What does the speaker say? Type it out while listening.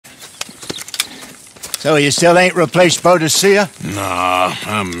So you still ain't replaced Boadicea? Nah,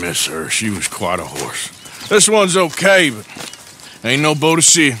 I miss her. She was quite a horse. This one's okay, but ain't no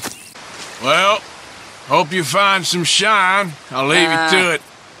Boadicea. Well, hope you find some shine. I'll leave you to it.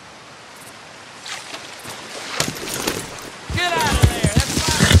 Get out of there! That's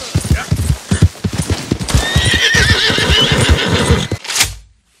my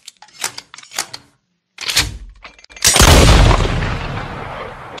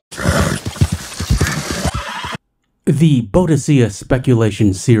The Boadicea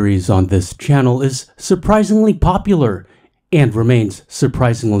speculation series on this channel is surprisingly popular and remains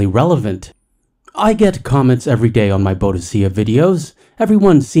surprisingly relevant. I get comments every day on my Boadicea videos.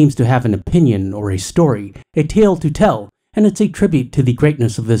 Everyone seems to have an opinion or a story, a tale to tell, and it's a tribute to the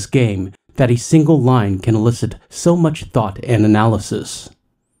greatness of this game that a single line can elicit so much thought and analysis.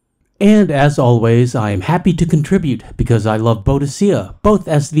 And as always, I am happy to contribute because I love Boadicea, both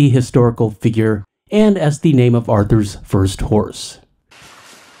as the historical figure and as the name of Arthur's first horse.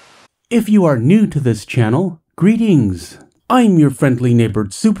 If you are new to this channel, greetings! I'm your friendly neighbor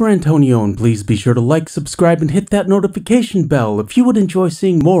Superantonio, and please be sure to like, subscribe, and hit that notification bell if you would enjoy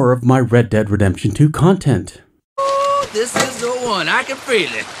seeing more of my Red Dead Redemption 2 content. Ooh, this is the one. I can feel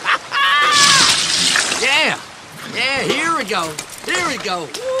it. Yeah, here we go. Here we go.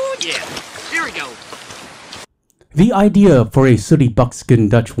 Ooh, yeah, here we go. The idea for a Sooty Buckskin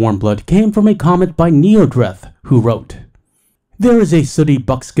Dutch Warmblood came from a comment by Neodreth, who wrote, "There is a Sooty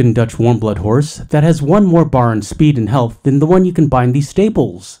Buckskin Dutch Warmblood horse that has one more bar in speed and health than the one you can buy in these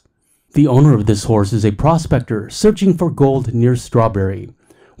stables. The owner of this horse is a prospector searching for gold near Strawberry.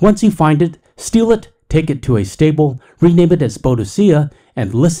 Once you find it, steal it, take it to a stable, rename it as Boadicea,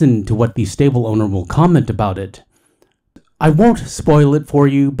 and listen to what the stable owner will comment about it. I won't spoil it for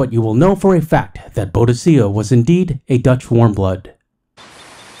you, but you will know for a fact that Boadicea was indeed a Dutch Warmblood."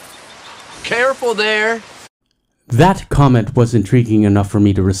 Careful there. That comment was intriguing enough for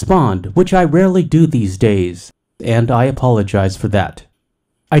me to respond, which I rarely do these days, and I apologize for that.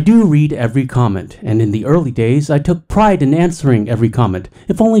 I do read every comment, and in the early days I took pride in answering every comment,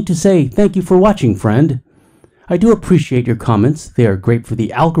 if only to say thank you for watching, friend. I do appreciate your comments. They are great for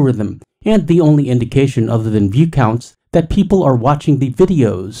the algorithm, and the only indication other than view counts that people are watching the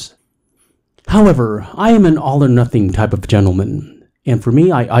videos. However, I am an all-or-nothing type of gentleman, and for me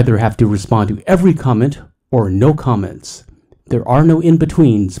I either have to respond to every comment or no comments. There are no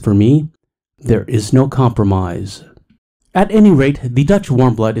in-betweens for me. There is no compromise. At any rate, the Dutch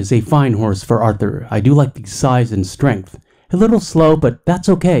Warmblood is a fine horse for Arthur. I do like the size and strength. A little slow, but that's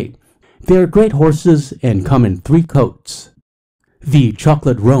okay. They are great horses and come in 3 coats. The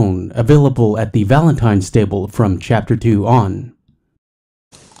Chocolate Roan, available at the Valentine stable from Chapter 2 on.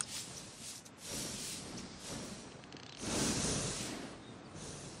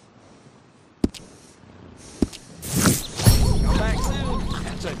 Come back soon.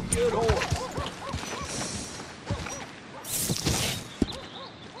 That's a good horse.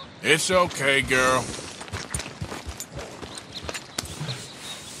 It's okay, girl.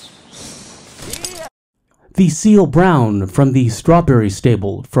 The Seal Brown from the Strawberry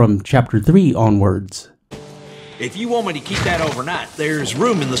stable from Chapter 3 onwards. If you want me to keep that overnight, there's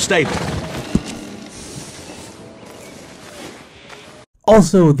room in the stable.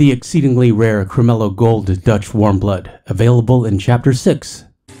 Also the exceedingly rare Cremello Gold Dutch Warmblood, available in Chapter 6.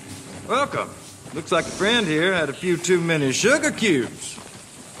 Welcome. Looks like a friend here had a few too many sugar cubes.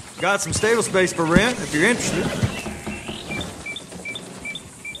 Got some stable space for rent if you're interested.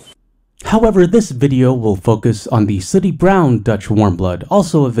 However, this video will focus on the Sooty Brown Dutch Warmblood,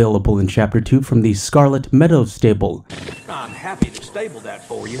 also available in Chapter 2 from the Scarlet Meadow stable. I'm happy to stable that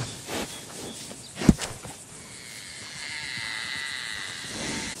for you.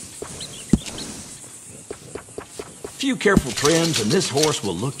 Few careful trims and this horse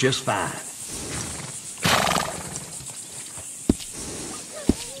will look just fine.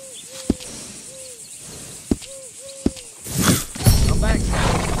 Come back.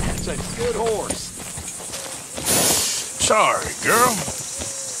 That's a good horse. Sorry, girl.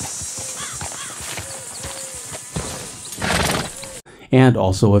 And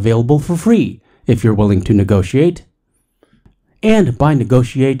also available for free, if you're willing to negotiate. And by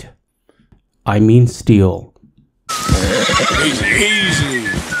negotiate, I mean steal. Easy.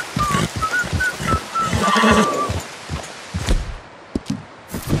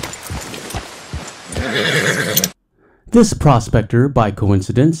 This prospector, by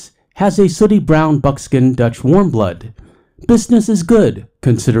coincidence, has a Sooty Brown Buckskin Dutch Warmblood. Business is good,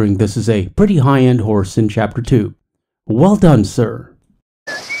 considering this is a pretty high-end horse in Chapter 2. Well done, sir.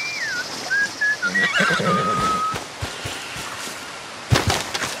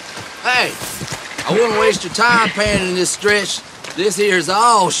 Hey, I wouldn't waste your time panning this stretch. This here's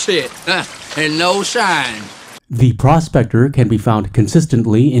all shit, and no shine. The prospector can be found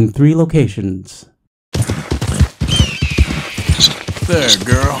consistently in 3 locations. There,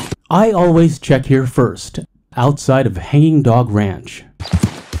 girl. I always check here first, outside of Hanging Dog Ranch.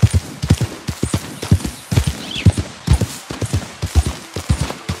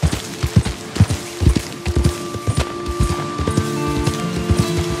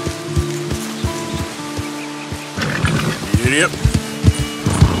 Yep.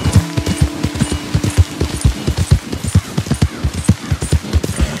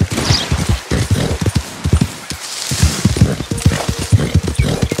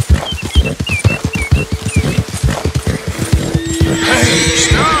 Hey,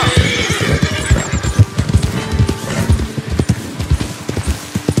 stop!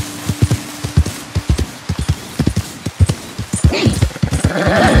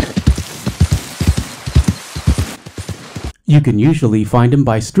 You can usually find him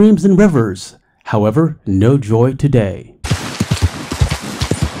by streams and rivers. However, no joy today.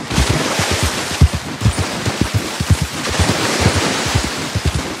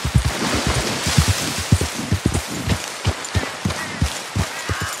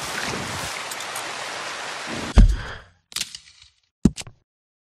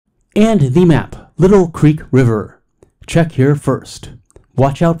 And the map, Little Creek River. Check here first.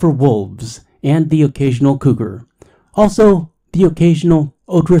 Watch out for wolves and the occasional cougar. Also, the occasional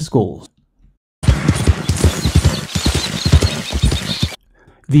O'Driscolls.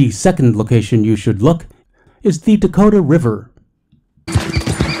 The second location you should look is the Dakota River.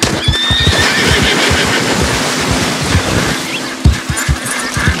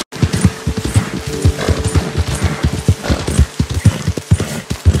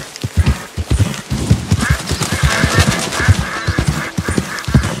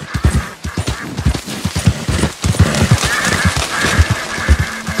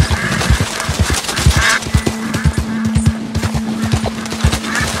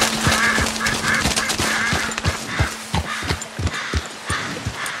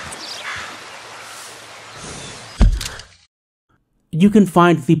 You can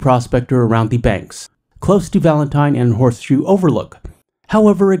find the prospector around the banks, close to Valentine and Horseshoe Overlook.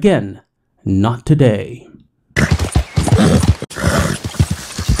 However, again, not today.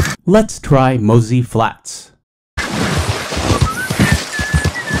 Let's try Mosey Flats.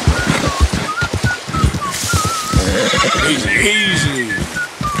 Easy.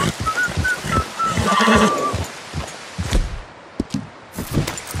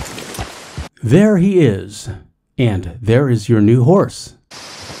 There he is. And there is your new horse.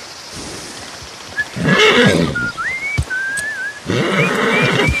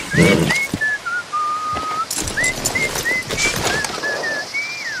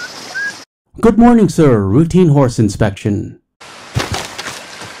 Good morning, sir. Routine horse inspection.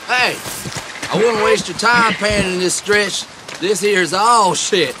 Hey, I wouldn't waste your time panning this stretch. This here's all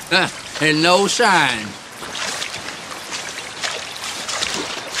shit, and no shine.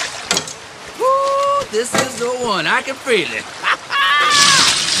 Woo, this is the one. I can feel it.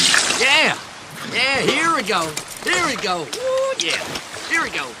 Yeah, here we go. Here we go. Woo, yeah, here we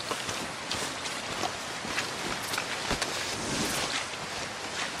go.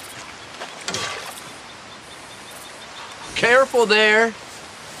 Careful there.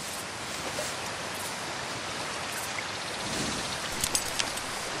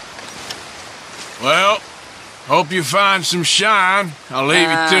 Well, hope you find some shine. I'll leave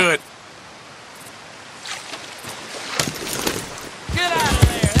you to it. Get out of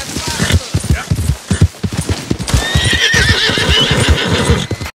there. That's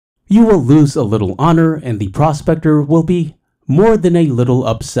You will lose a little honor, and the prospector will be more than a little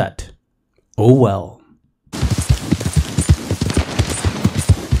upset. Oh well.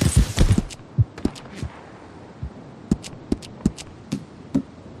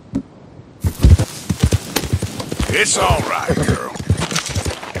 It's all right, girl.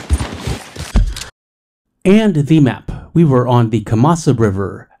 And the map. We were on the Kamasa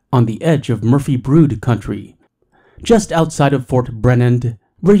River, on the edge of Murphy Brood country, just outside of Fort Brennan,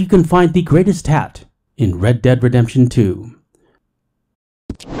 where you can find the greatest hat in Red Dead Redemption 2.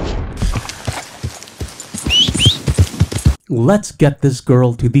 Let's get this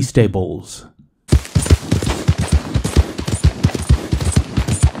girl to the stables.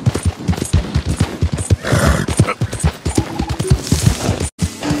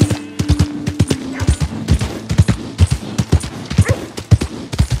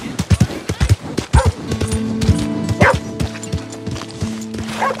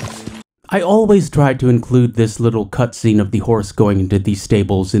 I always try to include this little cutscene of the horse going into these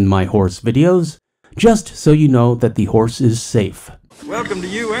stables in my horse videos, just so you know that the horse is safe. Welcome to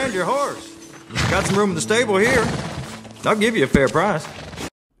you and your horse. Got some room in the stable here. I'll give you a fair price.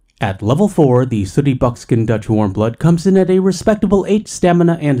 At level 4, the Sooty Buckskin Dutch Warmblood comes in at a respectable 8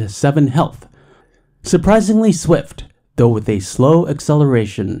 stamina and 7 health. Surprisingly swift, though with a slow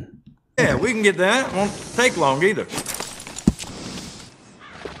acceleration. Yeah, we can get that. Won't take long either.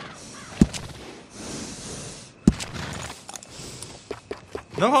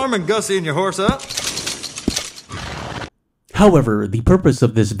 No harm in gussying your horse up. However, the purpose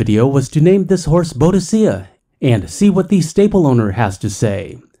of this video was to name this horse Boadicea, and see what the stable owner has to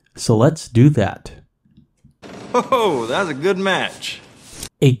say. So let's do that. Oh, that's a good match.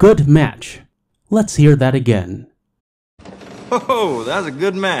 A good match. Let's hear that again. Oh, that's a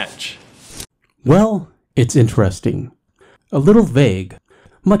good match. Well, it's interesting. A little vague.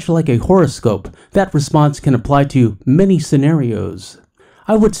 Much like a horoscope, that response can apply to many scenarios.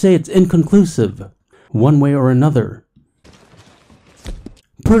 I would say it's inconclusive, one way or another.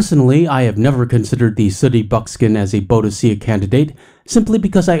 Personally, I have never considered the Sooty Buckskin as a Boadicea candidate, simply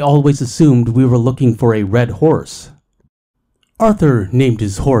because I always assumed we were looking for a red horse. Arthur named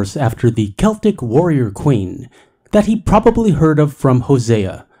his horse after the Celtic warrior queen that he probably heard of from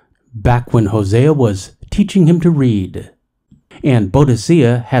Hosea, back when Hosea was teaching him to read. And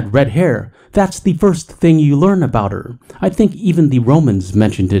Boadicea had red hair. That's the first thing you learn about her. I think even the Romans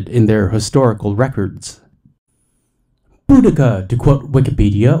mentioned it in their historical records. Boudicca, to quote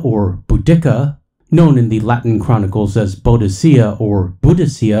Wikipedia, or Boudicca, known in the Latin chronicles as Boadicea or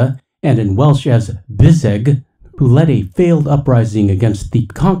Boadicea, and in Welsh as Biseg, who led a failed uprising against the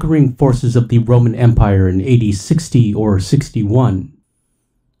conquering forces of the Roman Empire in AD 60 or 61.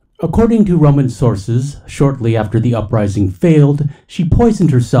 According to Roman sources, shortly after the uprising failed, she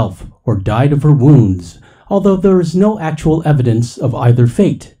poisoned herself or died of her wounds, although there is no actual evidence of either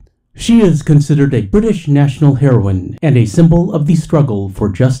fate. She is considered a British national heroine and a symbol of the struggle for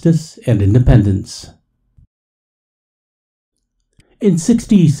justice and independence. In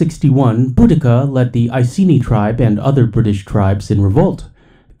 6061, Boudicca led the Iceni tribe and other British tribes in revolt.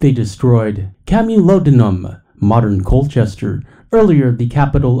 They destroyed Camulodunum, modern Colchester, earlier the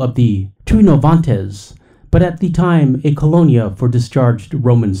capital of the Trinovantes, but at the time a colonia for discharged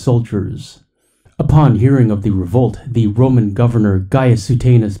Roman soldiers. Upon hearing of the revolt, the Roman governor Gaius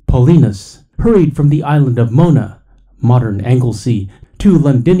Suetonius Paulinus hurried from the island of Mona, modern Anglesey, to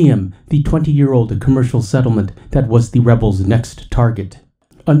Londinium, the 20-year-old commercial settlement that was the rebels' next target.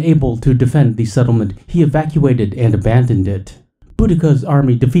 Unable to defend the settlement, he evacuated and abandoned it. Boudicca's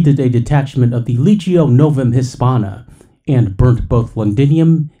army defeated a detachment of the Legio Novum Hispana and burnt both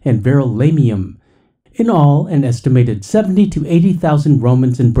Londinium and Verulamium. In all, an estimated 70 to 80,000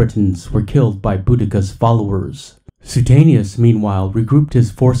 Romans and Britons were killed by Boudicca's followers. Suetonius, meanwhile, regrouped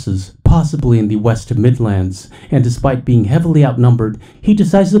his forces, possibly in the West Midlands, and despite being heavily outnumbered, he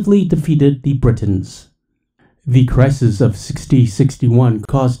decisively defeated the Britons. The crisis of 6061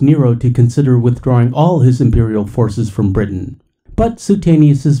 caused Nero to consider withdrawing all his imperial forces from Britain, but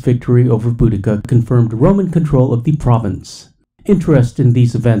Suetonius' victory over Boudicca confirmed Roman control of the province. Interest in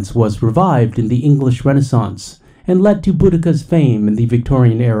these events was revived in the English Renaissance, and led to Boudicca's fame in the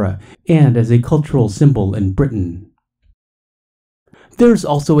Victorian era and as a cultural symbol in Britain. There's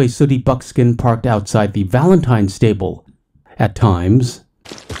also a Sooty Buckskin parked outside the Valentine stable. At times...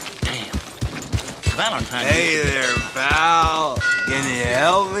 Damn. Valentine. Hey there, pal. Can you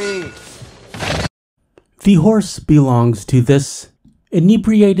help me? The horse belongs to this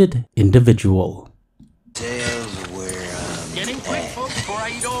inebriated individual. Tales of where I'm Getting quick, folks, before I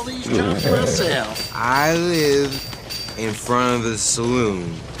eat all these jobs myself. I live in front of the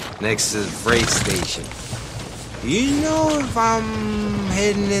saloon, next to the freight station. You know if I'm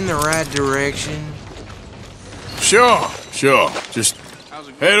heading in the right direction? Sure. Just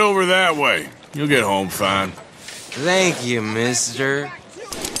head over that way. You'll get home fine. Thank you, mister.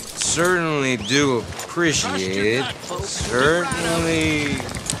 Certainly do appreciate it. Certainly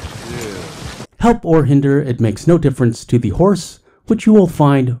do. Help or hinder, it makes no difference to the horse, which you will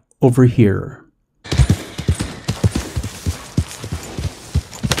find over here.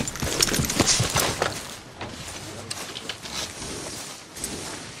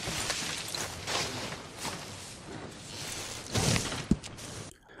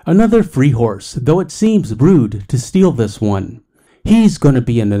 Another free horse, though it seems rude to steal this one. He's gonna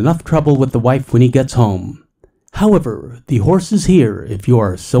be in enough trouble with the wife when he gets home. However, the horse is here if you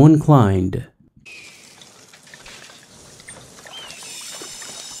are so inclined.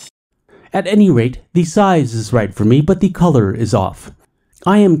 At any rate, the size is right for me, but the color is off.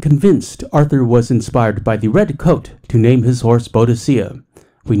 I am convinced Arthur was inspired by the red coat to name his horse Boadicea.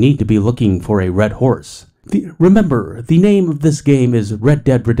 we need to be looking for a red horse. Remember, the name of this game is Red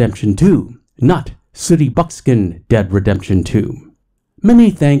Dead Redemption 2, not Sooty Buckskin Dead Redemption 2.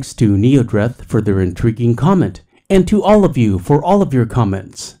 Many thanks to Neodreth for their intriguing comment, and to all of you for all of your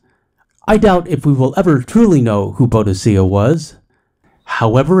comments. I doubt if we will ever truly know who Boadicea was.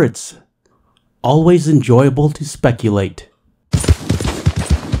 However, it's always enjoyable to speculate.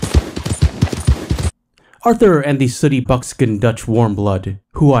 Arthur and the Sooty Buckskin Dutch Warmblood,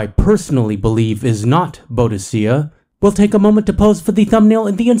 who I personally believe is not Boadicea, will take a moment to pose for the thumbnail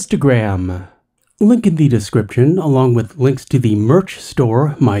in the Instagram. Link in the description, along with links to the merch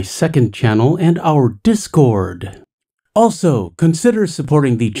store, my second channel, and our Discord. Also, consider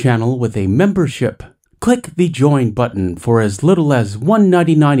supporting the channel with a membership. Click the join button for as little as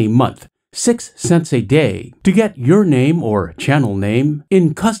 $1.99 a month, 6 cents a day, to get your name or channel name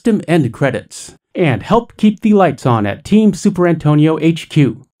in custom end credits, and help keep the lights on at Team Superantonio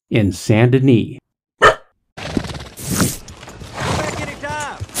HQ in Saint Denis. Back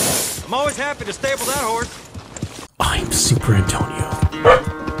anytime. I'm always happy to stable that horse. I'm Superantonio.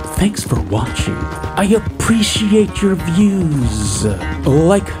 Thanks for watching. I appreciate your views.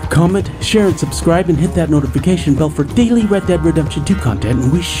 Like, comment, share, and subscribe, and hit that notification bell for daily Red Dead Redemption 2 content,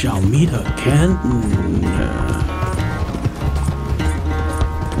 and we shall meet again.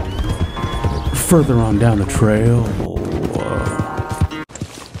 Further on down the trail.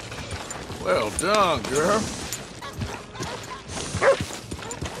 Well done, girl.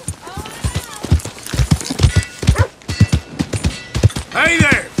 Hey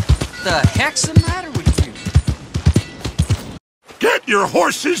there! The heck's the matter with you? Get your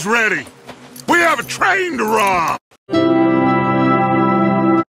horses ready! We have a train to rob!